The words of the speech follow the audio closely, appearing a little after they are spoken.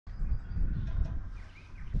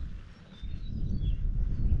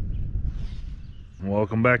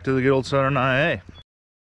Welcome back to the good old Southern IA.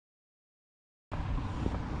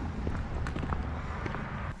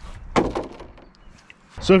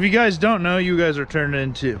 So if you guys don't know, you guys are tuned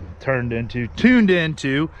into,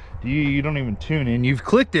 you don't even tune in, you've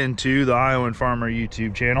clicked into the iowANFarmer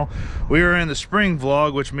YouTube channel. We are in the spring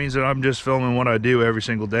vlog, which means that I'm just filming what I do every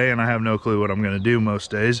single day, and I have no clue what I'm gonna do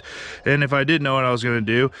most days. And if I did know what I was gonna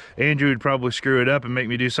do, Andrew would probably screw it up and make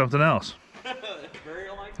me do something else. Very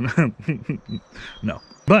unlikely. No,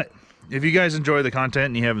 but if you guys enjoy the content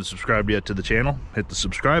and you haven't subscribed yet to the channel, hit the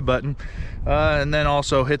subscribe button, and then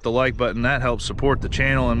also hit the like button. That helps support the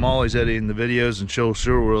channel, and Molly's editing the videos, and she'll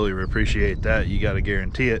sure really appreciate that. You got to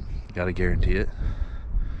guarantee it.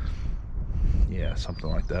 Yeah, something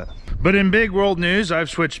like that. But in big world news, I've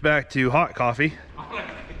switched back to hot coffee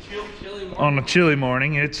on a chilly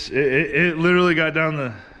morning. It literally got down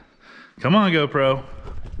the, come on GoPro.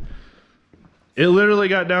 It literally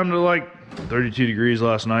got down to like 32 degrees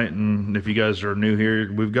last night, and if you guys are new here,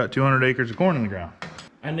 we've got 200 acres of corn in the ground.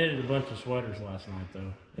 I knitted a bunch of sweaters last night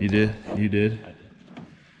though. You did? You did? I did.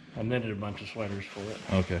 I knitted a bunch of sweaters for it.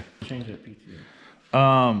 Okay. Change that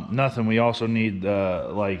PTO. Nothing. We also need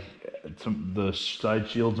like the side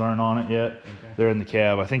shields aren't on it yet. Okay. They're in the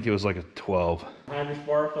cab. I think it was like a 12. Hydro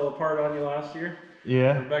bar fell apart on you last year.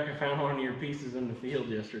 Yeah. Rebecca found one of your pieces in the field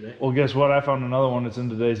yesterday. Well, guess what? I found another one that's in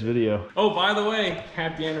today's video. Oh, by the way,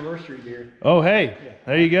 happy anniversary, dear. Oh, hey, yeah.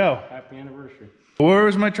 There you go. Happy anniversary. Where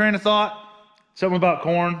was my train of thought? Something about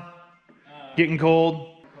corn, getting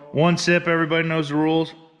cold. One sip, everybody knows the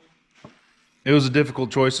rules. It was a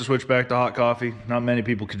difficult choice to switch back to hot coffee. Not many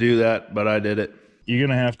people could do that, but I did it. You're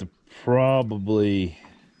gonna have to probably,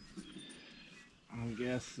 I'm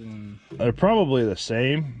guessing they're probably the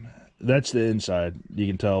same. That's the inside. You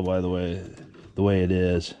can tell by the way it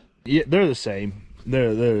is. Yeah, they're the same.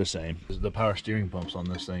 They're the same. The power steering pumps on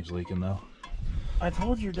this thing's leaking though. I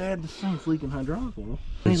told your dad this thing's leaking hydraulic oil.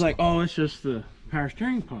 And he's like, oh, it's just the power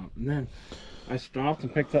steering pump. And then I stopped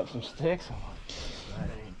and picked up some sticks. I'm like, that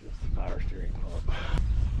ain't just the power steering pump.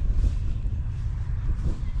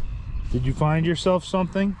 Did you find yourself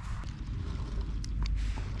something?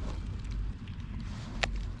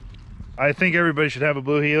 I think everybody should have a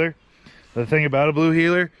blue healer. The thing about a blue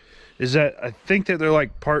healer is that I think that they're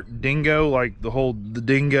like part dingo, like the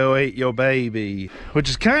dingo ate your baby, which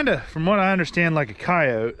is kind of, from what I understand, like a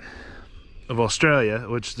coyote of Australia,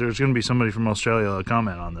 which there's going to be somebody from Australia that'll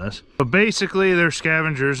comment on this. But basically they're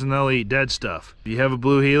scavengers and they'll eat dead stuff. If you have a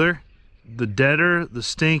blue healer, the deader, the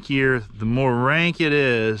stinkier, the more rank it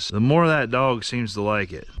is, the more that dog seems to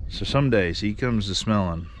like it. So some days he comes to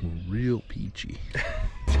smelling real peachy.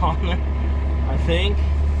 It's on there, I think.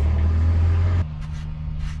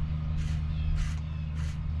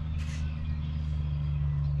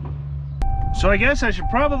 So I guess I should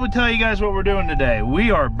probably tell you guys what we're doing today.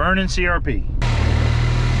 We are burning CRP.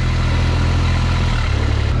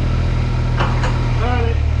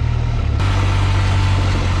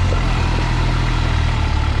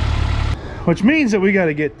 Which means that we got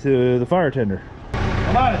to get to the fire tender.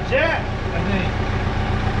 I'm out of jack, I think.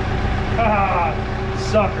 Haha,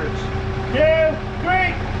 suckers. 2,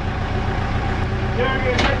 3.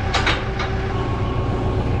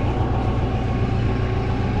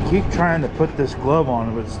 Keep trying to put this glove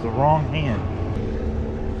on, but it's the wrong hand.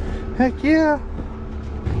 Heck yeah.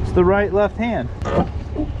 It's the right left hand. Oh,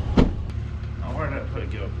 where did I put a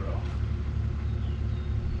GoPro?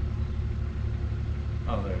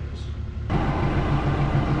 Oh, there it is.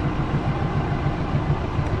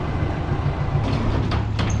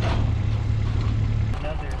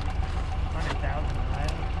 Another 100,000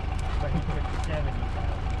 miles, but he put it to 70,000.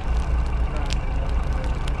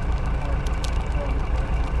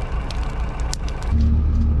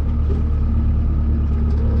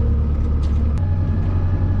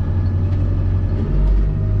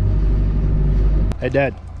 Hey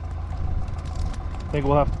Dad, I think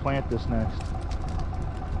we'll have to plant this next.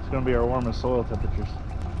 It's gonna be our warmest soil temperatures.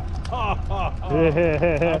 A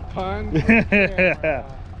pun? Yeah.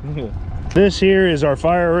 This here is our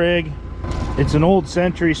fire rig. It's an old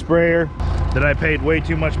Century sprayer that I paid way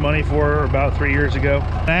too much money for about 3 years ago.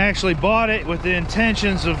 I actually bought it with the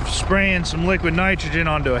intentions of spraying some liquid nitrogen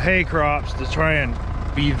onto hay crops to try and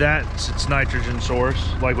be that's its nitrogen source,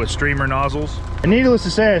 like with streamer nozzles. And needless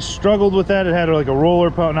to say, I struggled with that. It had like a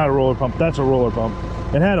roller pump, not a roller pump, that's a roller pump.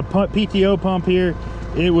 It had a PTO pump here.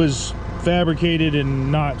 It was fabricated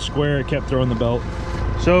and not square. It kept throwing the belt.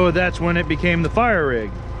 So that's when it became the fire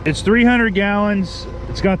rig. It's 300 gallons.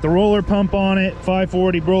 It's got the roller pump on it,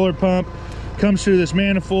 540 roller pump. Comes through this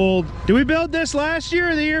manifold. Did we build this last year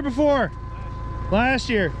or the year before? last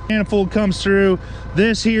year. Manifold comes through.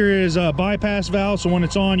 This here is a bypass valve, so when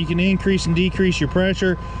it's on, you can increase and decrease your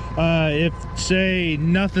pressure. If, say,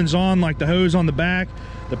 nothing's on, like the hose on the back,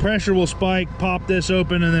 the pressure will spike, pop this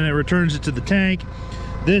open, and then it returns it to the tank.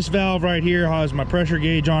 This valve right here has my pressure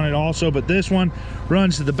gauge on it also, but this one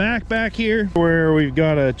runs to the back here, where we've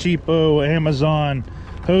got a cheapo Amazon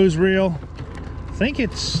hose reel. I think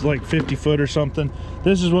it's like 50 foot or something.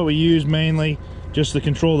 This is what we use mainly, just to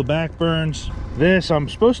control the back burns. This, I'm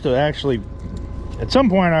supposed to actually, at some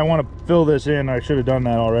point I want to fill this in. I should have done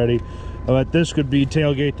that already. But this could be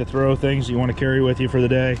tailgate to throw things you want to carry with you for the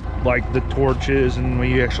day, like the torches, and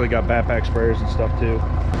we actually got backpack sprayers and stuff too.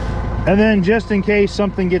 And then just in case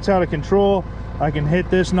something gets out of control, I can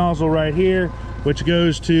hit this nozzle right here, which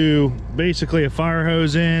goes to basically a fire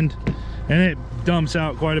hose end, and it dumps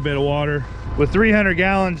out quite a bit of water. With 300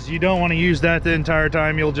 gallons, you don't want to use that the entire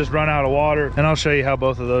time. You'll just run out of water, and I'll show you how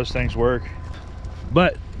both of those things work.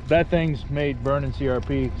 But that thing's made burning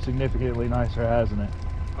CRP significantly nicer, hasn't it?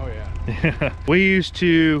 Oh yeah. We used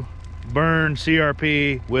to burn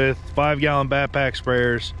CRP with 5-gallon backpack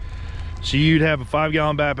sprayers. So you'd have a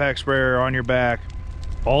 5-gallon backpack sprayer on your back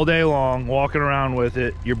all day long, walking around with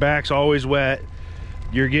it. Your back's always wet.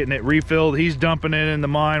 You're getting it refilled. He's dumping it in the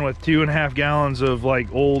mine with 2.5 gallons of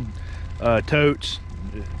like old totes.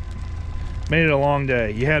 Made it a long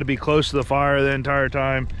day. You had to be close to the fire the entire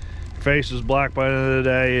time. Your face was black by the end of the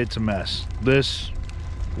day. It's a mess. This,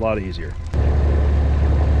 a lot easier.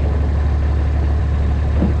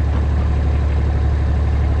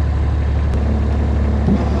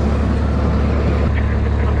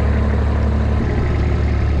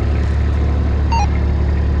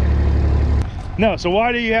 No, so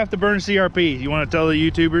why do you have to burn CRP? You want to tell the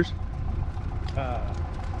YouTubers?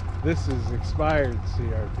 This is expired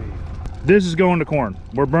CRP. This is going to corn.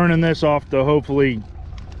 We're burning this off to hopefully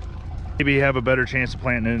maybe have a better chance of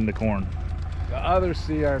planting it into corn. The other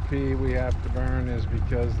CRP we have to burn is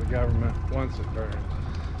because the government wants it burned.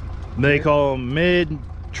 They call them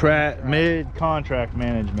mid-contract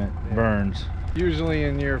management burns. Usually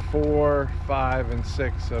in year 4, 5, and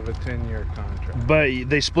 6 of a 10-year contract. But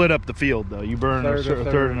they split up the field though. You burn a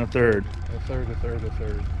third and a third. A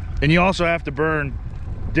third. And you also have to burn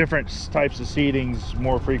different types of seedings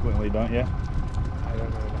more frequently, don't you? I don't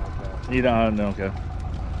know about that. You don't know, okay.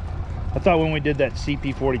 I thought when we did that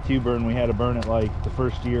CP42 burn, we had to burn it like the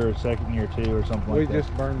first year or second year too or something like that. We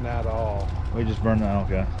just burned that all. We just burned that,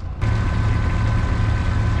 okay.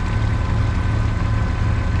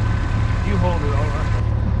 You hold it all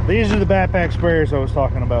right. These are the backpack sprayers I was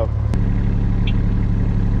talking about.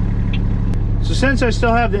 So since I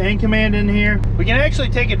still have the end command in here, we can actually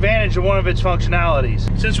take advantage of one of its functionalities.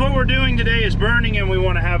 Since what we're doing today is burning and we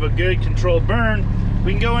want to have a good controlled burn,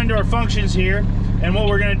 we can go into our functions here, and what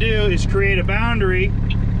we're going to do is create a boundary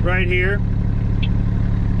right here,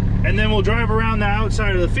 and then we'll drive around the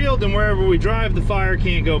outside of the field, and wherever we drive, the fire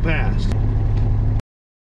can't go past.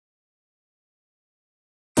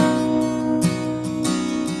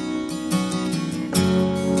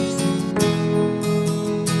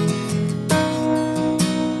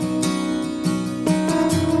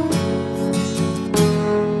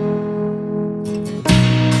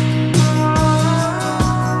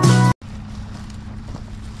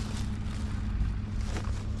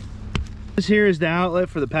 This here is the outlet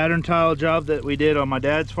for the pattern tile job that we did on my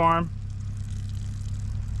dad's farm.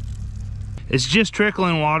 It's just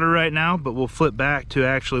trickling water right now, but we'll flip back to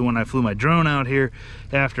actually when I flew my drone out here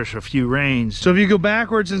after a few rains. So if you go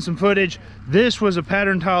backwards in some footage, this was a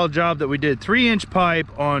pattern tile job that we did, 3-inch pipe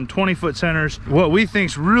on 20-foot centers. What we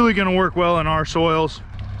think's really gonna work well in our soils.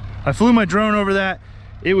 I flew my drone over that.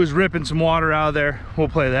 It was ripping some water out of there. We'll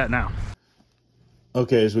play that now.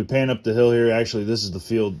 Okay, as we pan up the hill here, actually this is the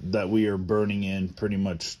field that we are burning in pretty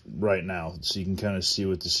much right now, so you can kind of see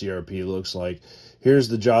what the CRP looks like. Here's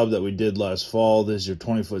the job that we did last fall. This is your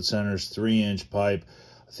 20-foot centers, 3-inch pipe.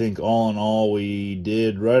 I think all in all we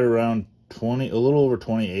did right around a little over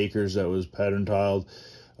 20 acres that was pattern tiled.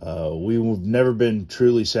 We've never been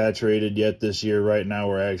truly saturated yet this year. Right now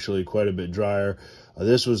we're actually quite a bit drier.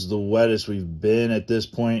 This was the wettest we've been at this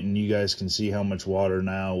point, and you guys can see how much water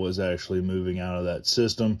now was actually moving out of that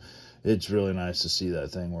system. It's really nice to see that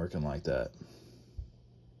thing working like that.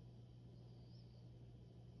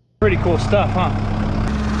 Pretty cool stuff,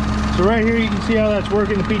 huh? So right here you can see how that's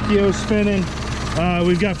working. The PTO's spinning.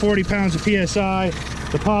 We've got 40 pounds of PSI.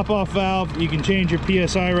 The pop-off valve, you can change your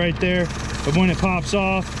PSI right there of when it pops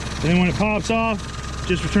off. And then when it pops off,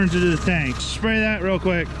 just returns it to the tank. Spray that real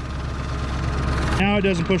quick. Now it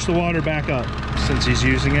doesn't push the water back up. Since he's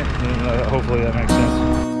using it, hopefully that makes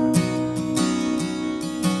sense.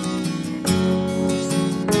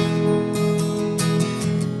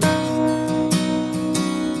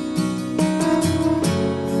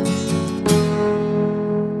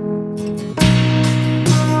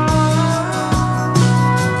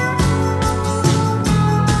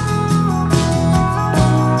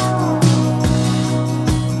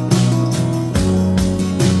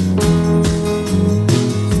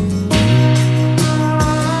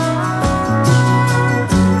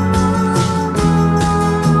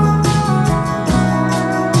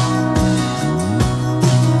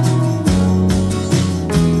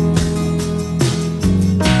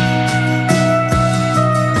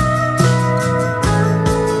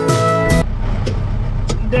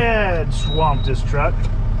 swamped this truck.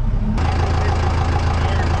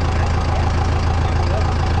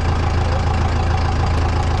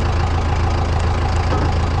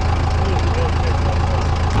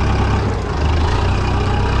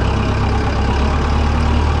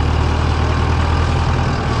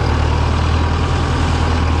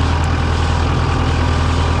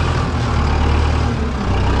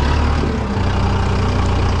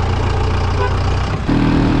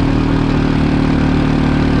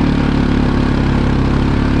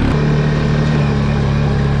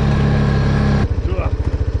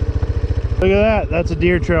 Look at that, that's a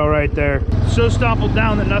deer trail right there. So stoppled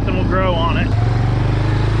down that nothing will grow on it.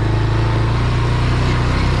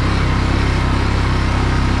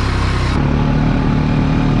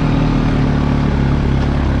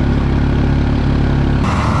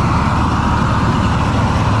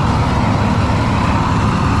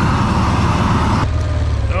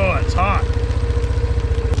 Oh, it's hot.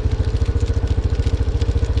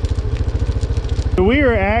 We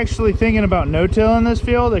were actually thinking about no-tilling this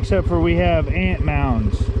field, except for we have ant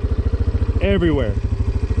mounds everywhere.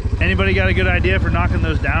 Anybody got a good idea for knocking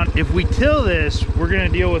those down? If we till this, we're gonna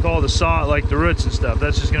deal with all the sod, like the roots and stuff.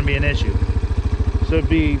 That's just gonna be an issue. So it'd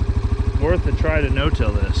be worth a try to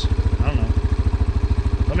no-till this. I don't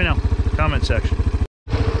know. Let me know, comment section.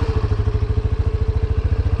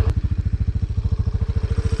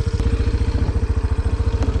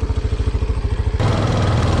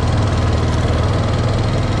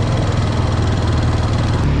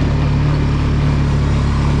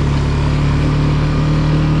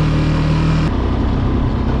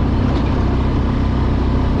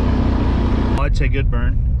 I'd say good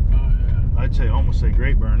burn. Oh, yeah. I'd say almost a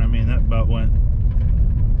great burn. I mean, that about went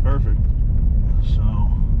perfect. So,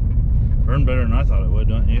 burned better than I thought it would,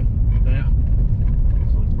 don't you? Yeah.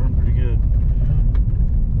 So it burned pretty good.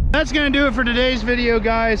 That's gonna do it for today's video,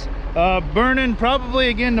 guys. Burning probably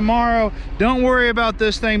again tomorrow. Don't worry about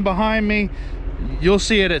this thing behind me. You'll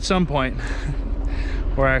see it at some point.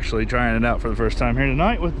 We're actually trying it out for the first time here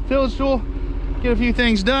tonight with the tillage tool. Get a few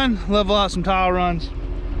things done, level out some tile runs.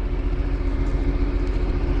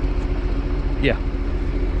 Yeah.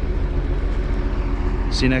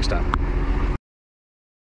 See you next time.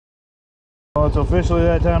 Well, it's officially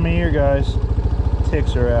that time of year, guys.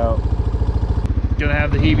 Ticks are out. Gonna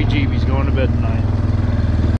have the heebie-jeebies going to bed tonight.